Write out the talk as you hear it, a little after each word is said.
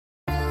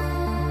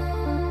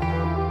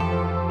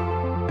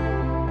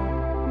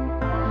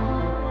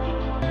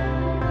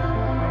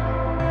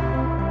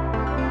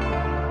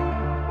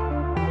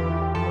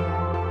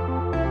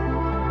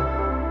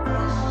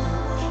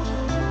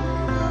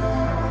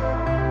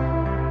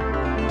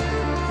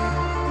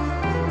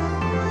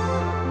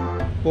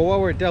Well,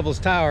 while we're at Devil's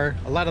Tower,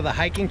 a lot of the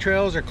hiking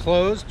trails are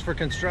closed for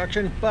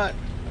construction, but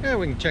yeah,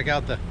 we can check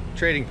out the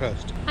trading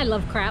post. I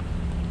love crap.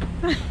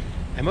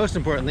 And most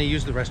importantly,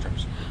 use the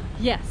restrooms.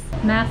 Yes.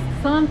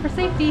 Masks on for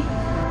safety.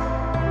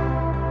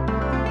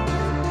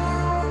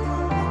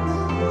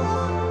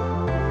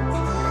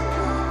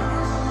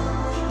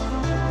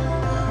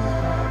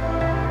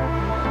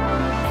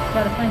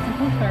 Gotta find some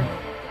Coast Guard.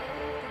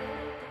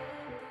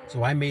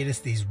 So I made us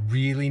these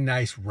really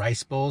nice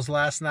rice bowls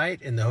last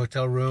night in the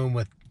hotel room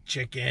with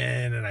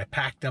chicken, and I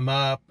packed them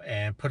up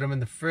and put them in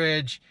the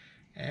fridge,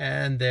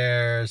 and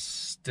they're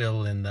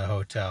still in the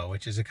hotel,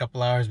 which is a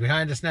couple hours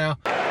behind us now.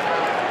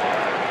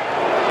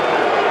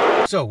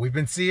 So we've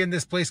been seeing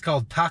this place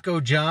called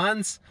Taco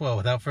John's. Well,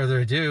 without further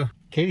ado,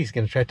 Katie's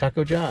gonna try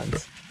Taco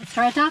John's. Let's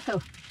try a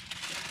taco.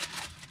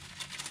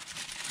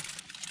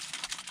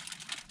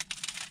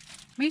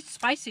 Meat's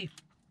spicy.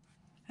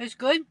 It's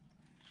good.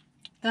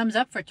 Thumbs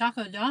up for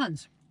Taco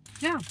John's.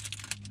 Yeah,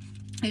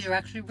 these are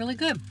actually really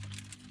good.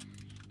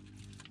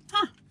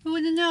 Huh, who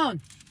would have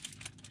known?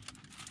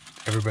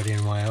 Everybody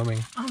in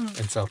Wyoming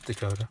and South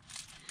Dakota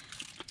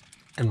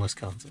and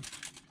Wisconsin.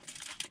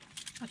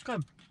 That's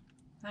good.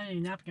 I need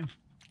a napkin.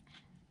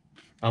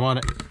 I'm on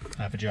it.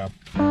 Half a job.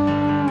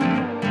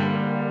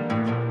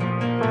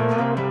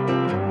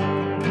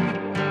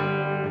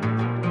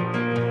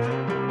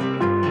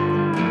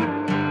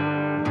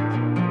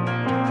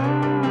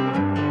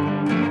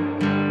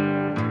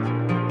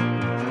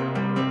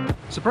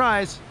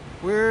 Surprise!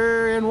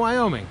 We're in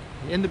Wyoming,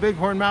 in the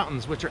Bighorn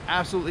Mountains, which are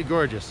absolutely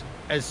gorgeous.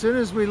 As soon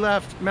as we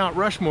left Mount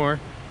Rushmore,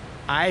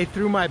 I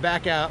threw my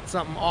back out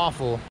something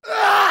awful.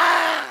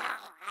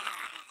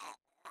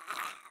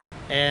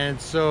 And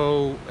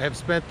so have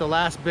spent the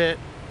last bit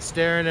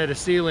staring at a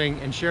ceiling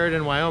in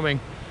Sheridan, Wyoming.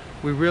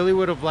 We really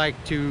would have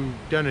liked to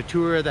done a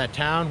tour of that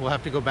town. We'll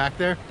have to go back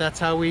there. That's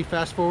how we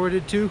fast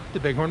forwarded to the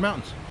Bighorn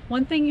Mountains.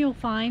 One thing you'll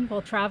find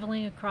while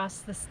traveling across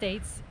the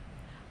states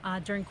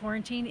during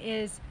quarantine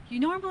is you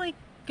normally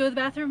go to the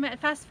bathroom at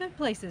fast food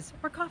places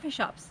or coffee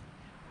shops.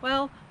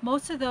 Well,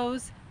 most of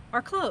those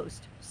are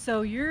closed.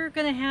 So you're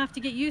gonna have to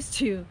get used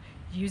to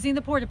using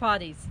the porta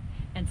potties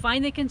and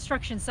find the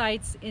construction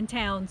sites in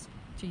towns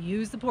to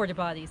use the porta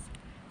potties.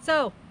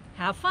 So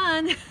have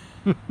fun.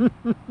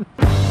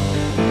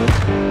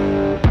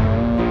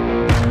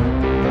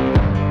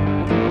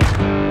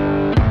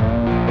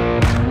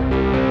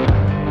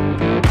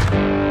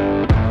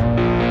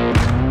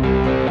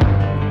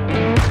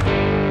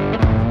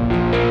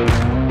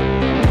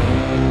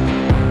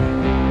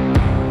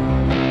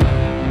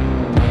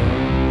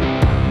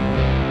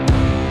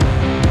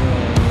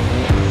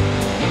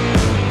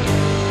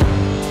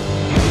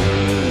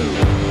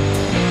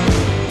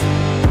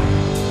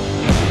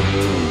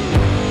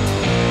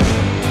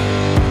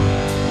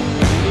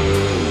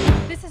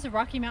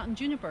 Rocky Mountain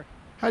juniper.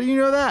 How do you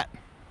know that?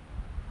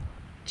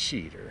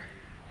 Cheater.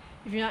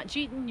 If you're not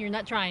cheating, you're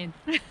not trying.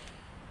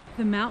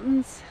 The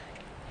mountains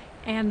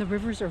and the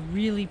rivers are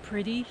really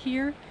pretty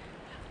here.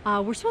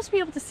 We're supposed to be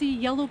able to see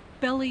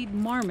yellow-bellied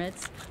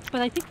marmots, but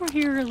I think we're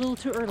here a little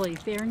too early.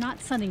 They're not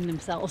sunning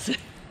themselves.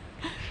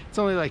 It's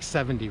only like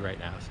 70 right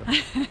now. So.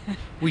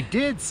 We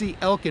did see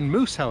elk and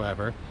moose,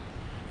 however,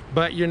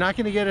 but you're not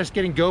going to get us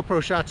getting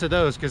GoPro shots of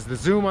those because the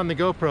zoom on the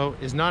GoPro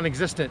is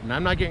non-existent, and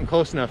I'm not getting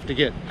close enough to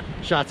get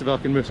shots of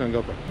elk and moose on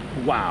GoPro.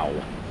 Wow.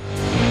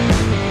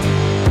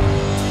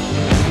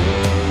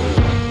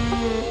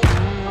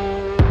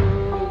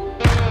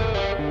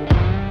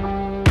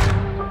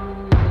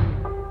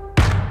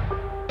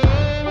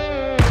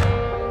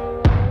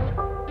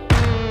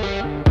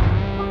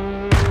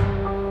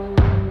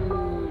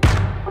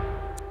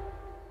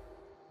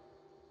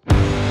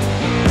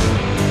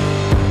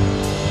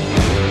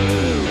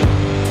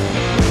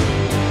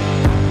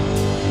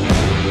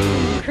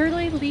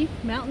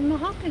 Mountain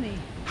mahogany.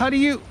 How do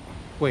you...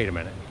 Wait a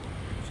minute.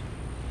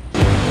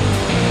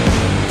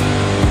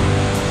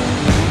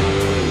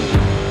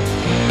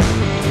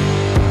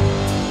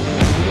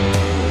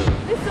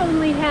 This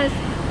only has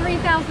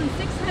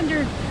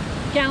 3,600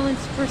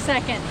 gallons per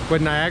second. What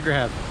did Niagara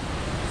have?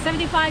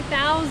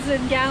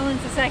 75,000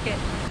 gallons a second.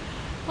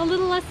 A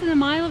little less than a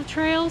mile of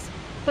trails,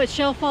 but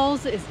Shell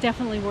Falls is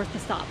definitely worth the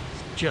stop.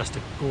 It's just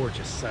a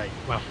gorgeous sight.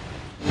 Wow.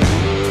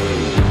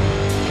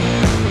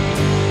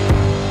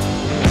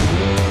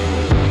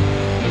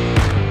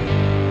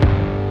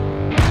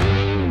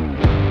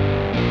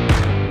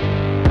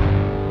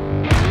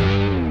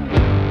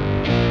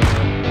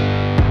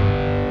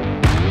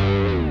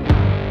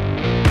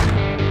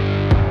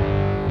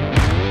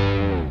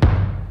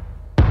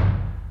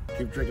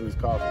 Keep drinking this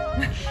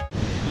coffee.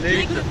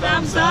 Leave the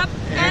thumbs up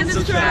and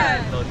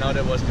subscribe. No,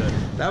 that was good.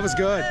 That was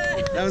good.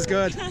 That was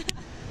good.